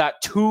 He has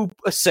got 2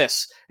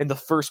 assists in the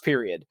first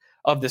period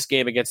of this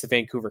game against the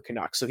Vancouver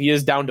Canucks. So he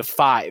is down to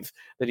 5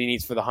 that he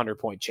needs for the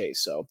 100-point chase.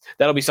 So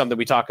that'll be something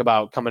we talk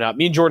about coming up.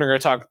 Me and Jordan are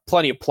going to talk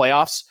plenty of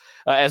playoffs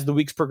as the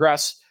weeks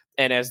progress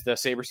and as the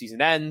Sabre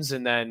season ends.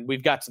 And then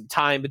we've got some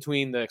time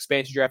between the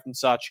expansion draft and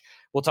such.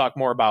 We'll talk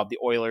more about the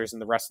Oilers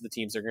and the rest of the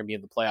teams that are going to be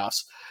in the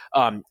playoffs,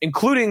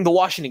 including the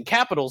Washington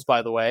Capitals,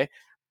 by the way.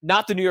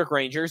 Not the New York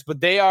Rangers,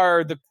 but they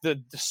are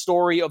the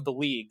story of the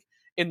league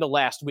in the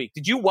last week.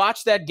 Did you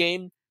watch that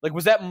game? Like,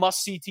 was that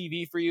must-see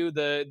TV for you,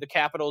 the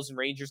Capitals and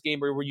Rangers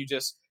game, or were you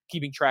just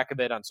keeping track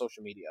of it on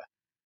social media?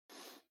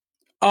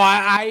 Oh,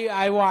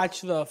 I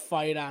watched the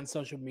fight on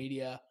social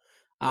media.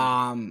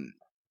 I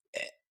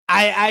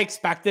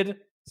expected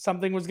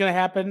something was going to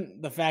happen.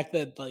 The fact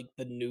that like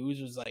the news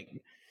was like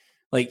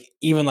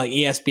even like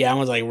ESPN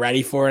was like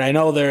ready for it. I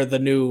know they're the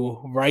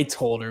new rights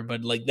holder,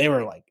 but like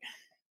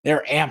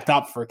they're amped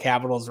up for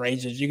Capitals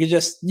Rangers.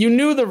 You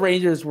knew the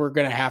Rangers were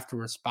going to have to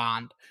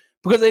respond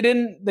because they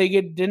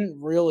didn't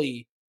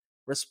really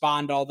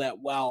respond all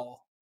that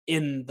well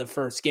in the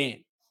first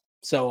game.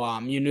 So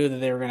you knew that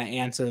they were going to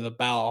answer the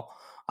bell.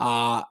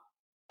 I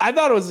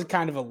thought it was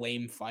kind of a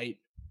lame fight,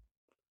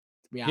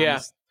 to be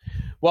honest. Yeah.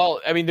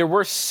 Well, I mean, there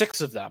were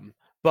 6 of them,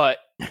 but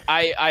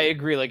I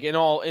agree. Like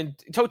in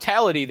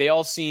totality, they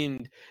all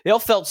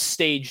felt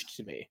staged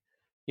to me.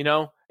 You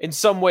know, in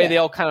some way, they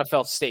all kind of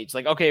felt staged.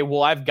 Like, okay,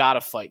 well, I've got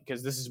to fight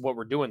because this is what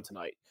we're doing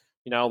tonight.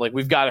 You know, like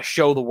we've got to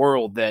show the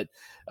world that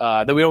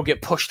we don't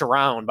get pushed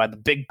around by the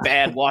big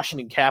bad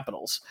Washington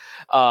Capitals.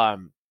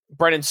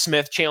 Brendan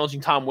Smith challenging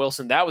Tom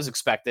Wilson, that was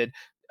expected,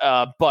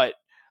 but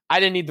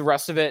I didn't need the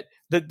rest of it.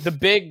 The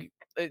big,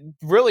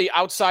 really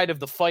outside of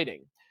the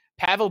fighting,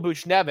 Pavel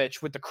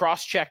Buchnevich with the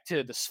cross check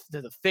to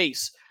the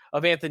face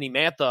of Anthony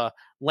Mantha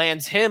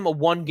lands him a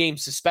 1-game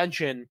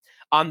suspension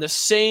on the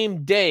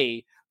same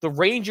day. The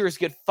Rangers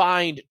get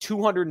fined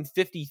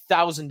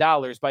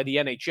 $250,000 by the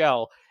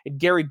NHL, and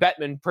Gary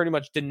Bettman pretty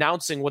much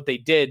denouncing what they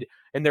did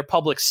in their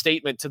public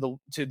statement to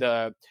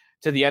the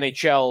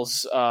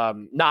NHL's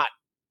not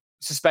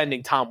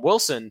suspending Tom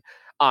Wilson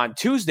on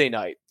Tuesday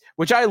night,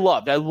 which I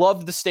loved. I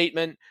loved the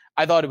statement.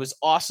 I thought it was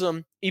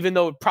awesome, even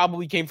though it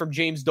probably came from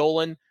James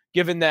Dolan,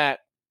 given that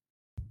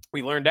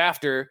we learned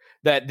after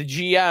that the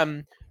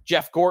GM,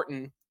 Jeff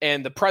Gorton,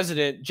 and the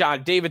president,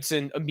 John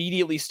Davidson,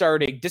 immediately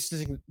started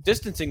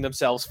distancing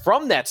themselves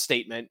from that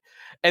statement,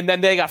 and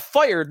then they got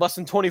fired less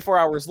than 24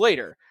 hours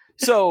later.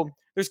 So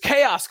there's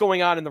chaos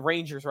going on in the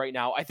Rangers right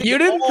now. I think you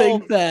didn't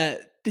think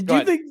that.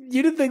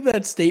 You didn't think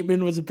that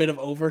statement was a bit of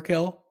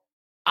overkill?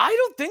 I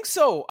don't think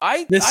so.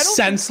 I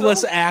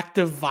senseless act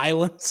of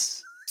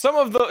violence. Some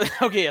of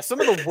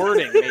the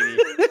wording maybe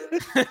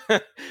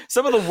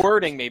some of the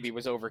wording maybe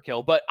was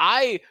overkill, but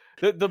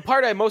the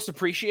part I most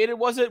appreciated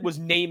was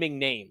naming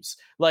names.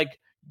 Like,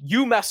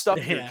 you messed up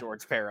here,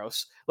 George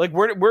Peros. Like,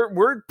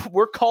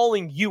 we're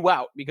calling you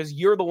out because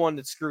you're the one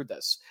that screwed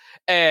this.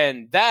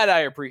 And that I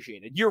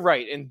appreciated. You're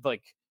right. And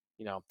like,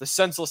 the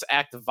senseless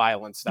act of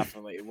violence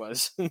definitely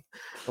was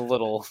a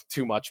little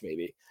too much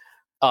maybe.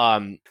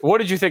 What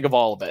did you think of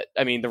all of it?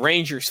 I mean, the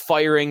Rangers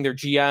firing their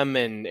GM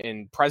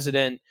and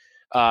president,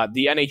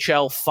 the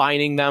NHL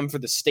fining them for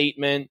the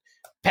statement,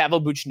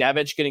 Pavel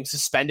Buchnevich getting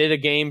suspended a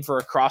game for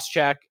a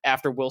cross-check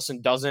after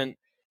Wilson doesn't.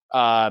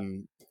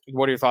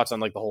 What are your thoughts on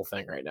like the whole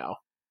thing right now?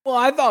 Well,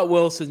 I thought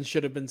Wilson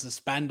should have been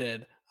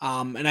suspended.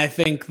 And I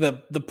think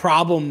the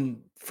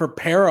problem for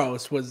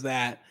Peros was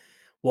that,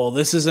 well,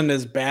 this isn't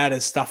as bad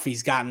as stuff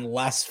he's gotten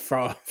less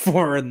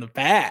for in the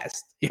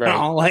past, you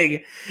know,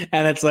 like,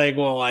 and it's like,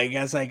 well, I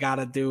guess I got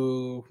to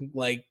do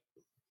like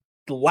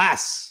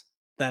less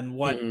than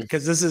what,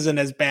 because this isn't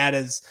as bad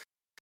as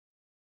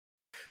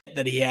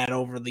that he had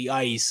over the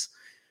ice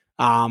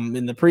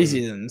in the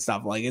preseason and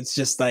stuff. Like, it's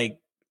just like,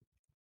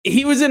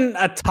 he was in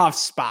a tough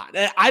spot.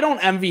 I don't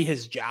envy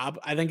his job.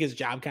 I think his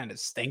job kind of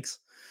stinks.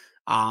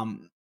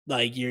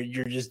 Like,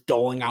 you're just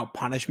doling out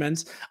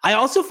punishments. I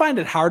also find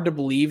it hard to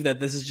believe that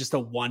this is just a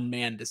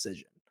one-man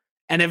decision.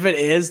 And if it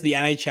is, the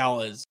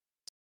NHL is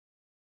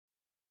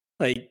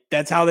like,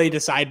 that's how they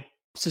decide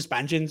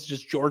suspensions.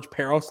 Just George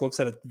Peros looks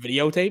at a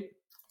videotape.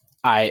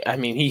 I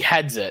mean, he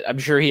heads it. I'm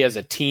sure he has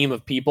a team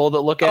of people that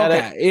look at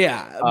it.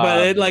 Yeah,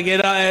 but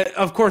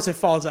of course, it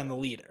falls on the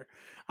leader.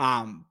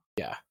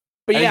 Yeah.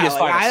 But yeah,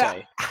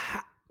 like,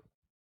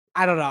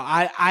 I don't know.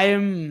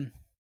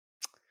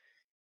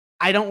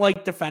 I don't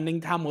like defending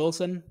Tom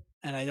Wilson,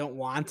 and I don't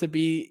want to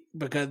be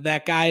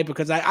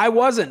because I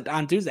wasn't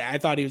on Tuesday. I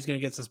thought he was going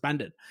to get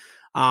suspended.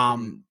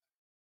 But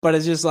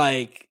it's just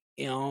like,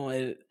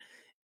 if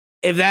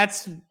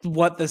that's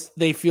what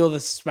they feel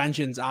the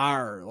suspensions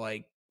are,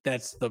 like,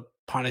 that's the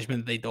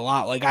punishment they dole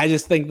out. Like, I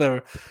just think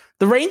the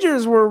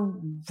Rangers were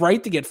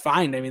right to get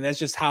fined. I mean, that's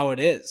just how it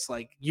is.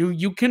 Like,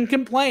 you can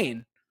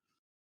complain.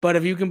 But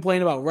if you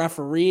complain about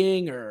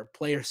refereeing or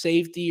player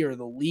safety or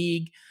the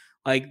league,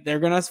 like, they're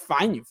going to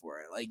fine you for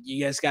it. Like,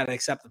 you guys got to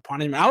accept the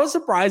punishment. I was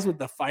surprised with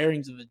the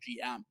firings of the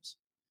GMs.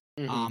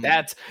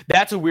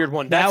 That's a weird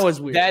one. That was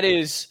weird.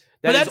 That's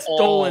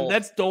Dolan.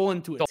 That's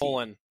Dolan to a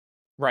Dolan. Team.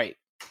 Right.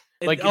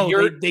 Like,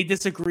 they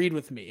disagreed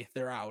with me.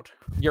 They're out.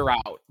 You're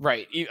out.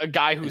 Right. A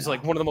guy who's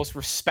like one of the most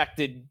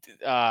respected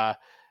front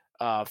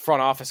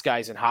office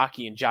guys in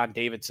hockey, and John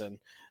Davidson.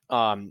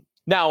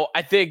 Now,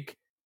 I think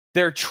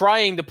they're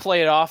trying to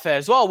play it off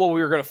as, well, we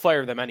were going to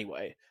fire them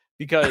anyway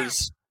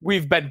because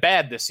we've been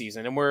bad this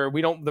season and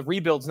the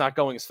rebuild's not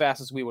going as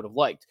fast as we would have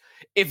liked.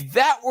 If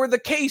that were the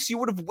case, you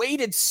would have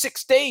waited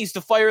 6 days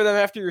to fire them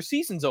after your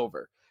season's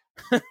over.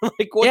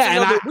 Like, what's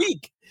another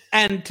week?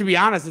 And to be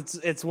honest,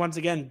 it's once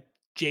again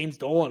James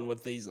Dolan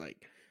with these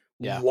like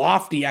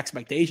lofty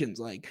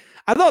expectations. Like,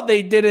 I thought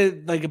they did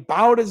it like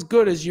about as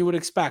good as you would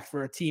expect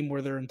for a team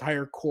where their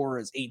entire core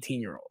is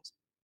 18-year-olds.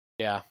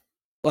 Yeah.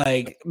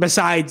 Like,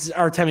 besides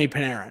Artemi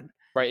Panarin.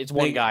 Right, it's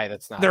one guy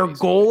that's not. Their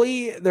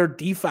goalie, their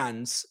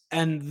defense,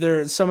 and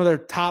some of their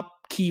top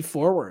key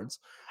forwards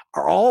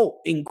are all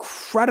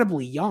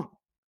incredibly young.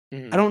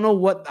 I don't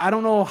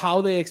know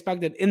how they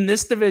expected in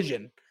this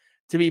division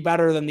to be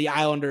better than the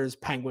Islanders,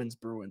 Penguins,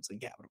 Bruins, and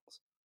Capitals.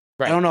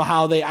 Right. I don't know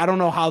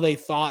how they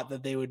thought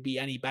that they would be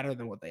any better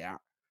than what they are.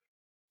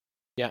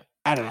 Yeah.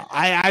 I don't know.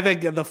 I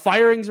think the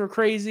firings were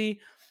crazy.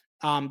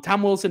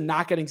 Tom Wilson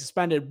not getting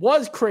suspended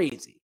was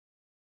crazy.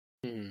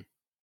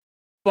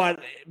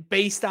 But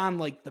based on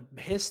like the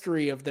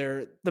history of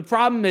the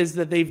problem is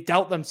that they've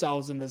put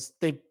themselves in this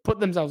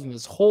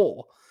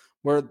hole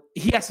where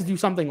he has to do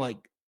something like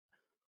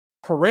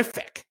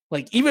horrific,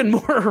 like even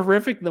more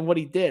horrific than what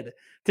he did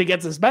to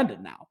get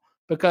suspended now,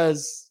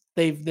 because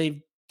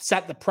they've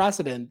set the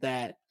precedent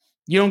that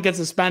you don't get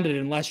suspended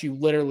unless you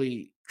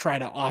literally try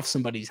to off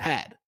somebody's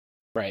head.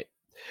 Right.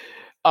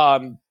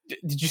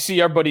 Did you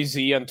see our buddy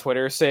Z on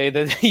Twitter say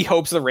that he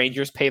hopes the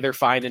Rangers pay their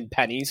fine in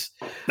pennies?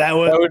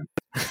 I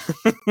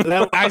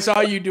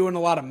saw you doing a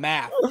lot of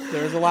math.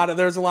 There's a lot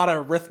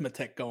of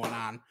arithmetic going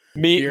on.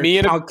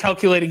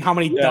 Calculating how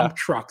many dump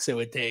trucks it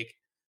would take.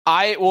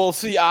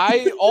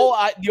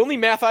 The only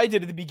math I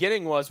did at the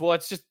beginning was, well,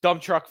 it's just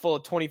dump truck full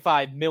of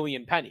 25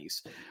 million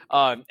pennies.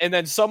 And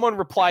then someone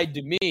replied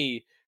to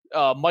me,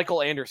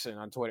 Michael Anderson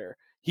on Twitter.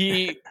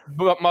 He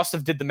must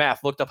have did the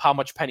math, looked up how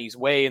much pennies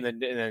weigh, and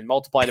then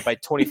multiplied it by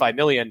 25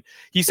 million.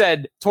 He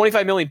said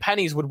 25 million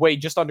pennies would weigh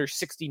just under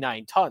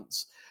 69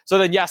 tons. So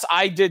then, yes,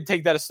 I did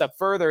take that a step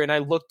further, and I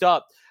looked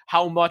up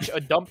how much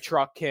a dump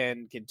truck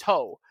can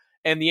tow,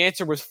 and the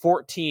answer was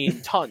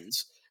 14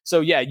 tons. So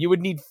yeah, you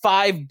would need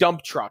 5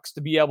 dump trucks to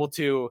be able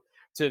to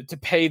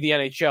pay the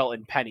NHL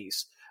in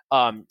pennies,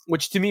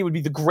 which to me would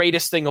be the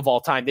greatest thing of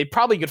all time. They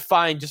probably get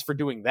fined just for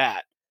doing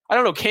that. I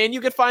don't know. Can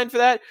you get fined for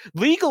that?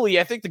 Legally,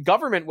 I think the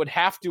government would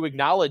have to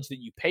acknowledge that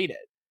you paid it.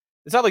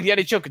 It's not like the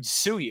NHL could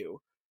sue you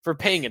for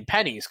paying in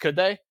pennies, could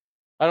they?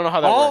 I don't know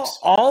how that works.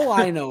 All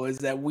I know is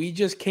that we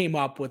just came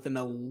up with an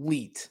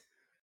elite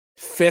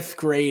 5th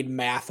grade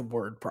math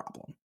word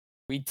problem.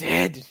 We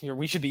did.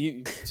 We should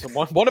be. So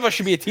one of us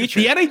should be a teacher.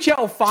 The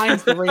NHL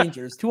fines the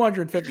Rangers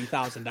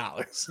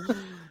 $250,000.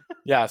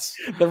 Yes.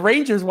 The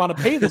Rangers want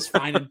to pay this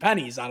fine in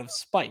pennies out of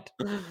spite.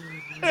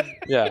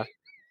 Yeah.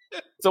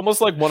 It's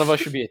almost like one of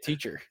us should be a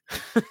teacher.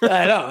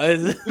 I know.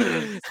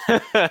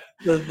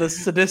 The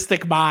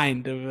sadistic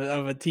mind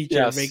of a teacher,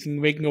 Yes.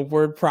 making a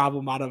word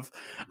problem out of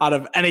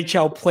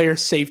NHL player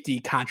safety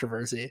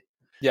controversy.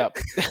 Yep.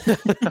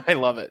 I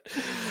love it.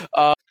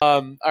 All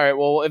right.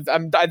 Well,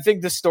 I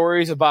think the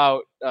story's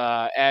about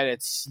at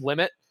its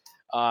limit.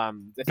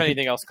 If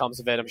anything else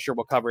comes of it, I'm sure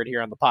we'll cover it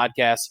here on the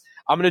podcast.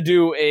 I'm going to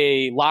do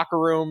a locker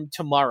room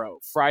tomorrow,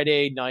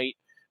 Friday night.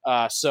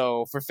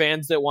 So for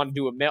fans that want to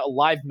do a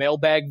live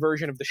mailbag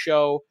version of the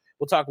show,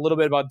 we'll talk a little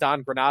bit about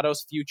Don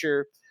Granato's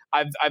future.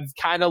 I've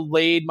kind of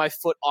laid my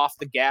foot off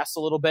the gas a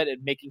little bit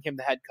in making him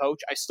the head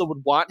coach. I still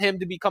would want him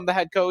to become the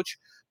head coach,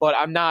 but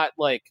I'm not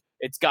like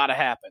it's got to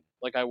happen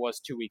like I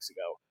was 2 weeks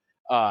ago.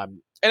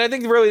 And I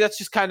think really that's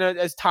just kind of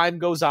as time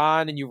goes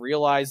on and you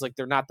realize like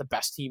they're not the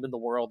best team in the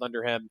world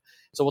under him.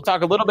 So we'll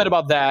talk a little bit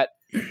about that.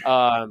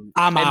 I'm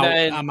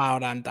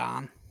out on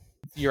Don.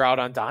 You're out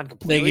on Don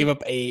completely. They gave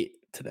up 8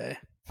 today.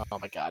 Oh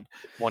my God,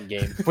 one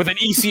game with an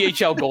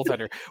ECHL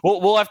goaltender.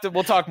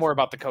 We'll talk more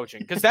about the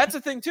coaching because that's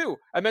the thing too.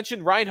 I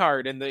mentioned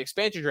Reinhard in the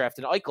expansion draft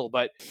and Eichel,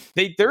 but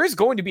there is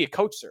going to be a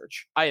coach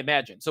search, I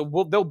imagine.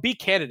 So there'll be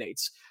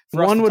candidates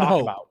for us to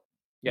talk about.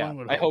 Yeah,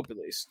 I hope at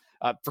least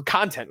for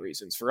content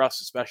reasons for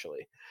us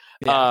especially.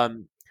 Yeah.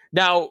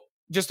 Now,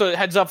 just a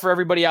heads up for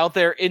everybody out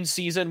there. In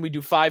season, we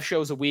do 5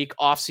 shows a week.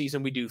 Off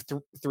season, we do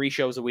 3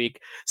 shows a week.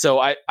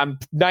 So I'm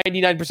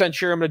 99%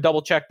 sure I'm going to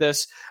double check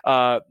this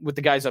with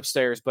the guys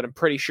upstairs, but I'm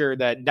pretty sure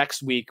that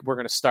next week we're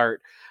going to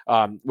start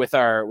with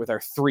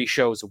our 3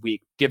 shows a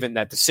week, given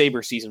that the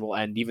Sabre season will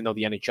end, even though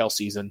the NHL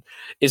season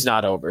is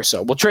not over.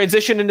 So we'll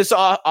transition into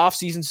off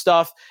season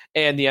stuff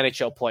and the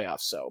NHL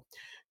playoffs. So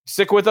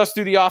stick with us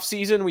through the off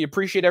season. We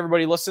appreciate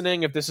everybody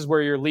listening. If this is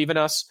where you're leaving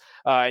us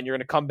and you're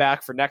going to come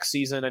back for next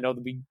season, I know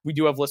that we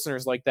do have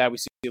listeners like that. We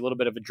see a little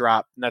bit of a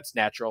drop, and that's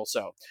natural.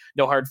 So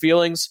no hard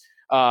feelings.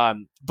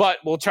 But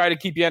we'll try to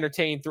keep you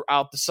entertained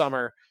throughout the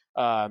summer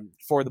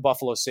for the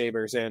Buffalo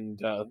Sabres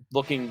and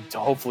looking to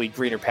hopefully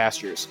greener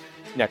pastures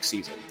next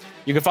season.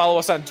 You can follow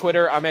us on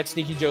Twitter. I'm at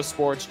Sneaky Joe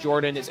Sports.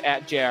 Jordan is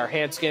at JR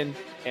Hanskin.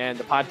 And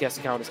the podcast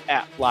account is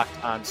at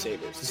Locked On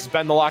Sabres. This has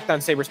been the Locked On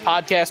Sabres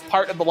podcast,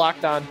 part of the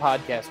Locked On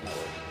Podcast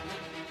Network.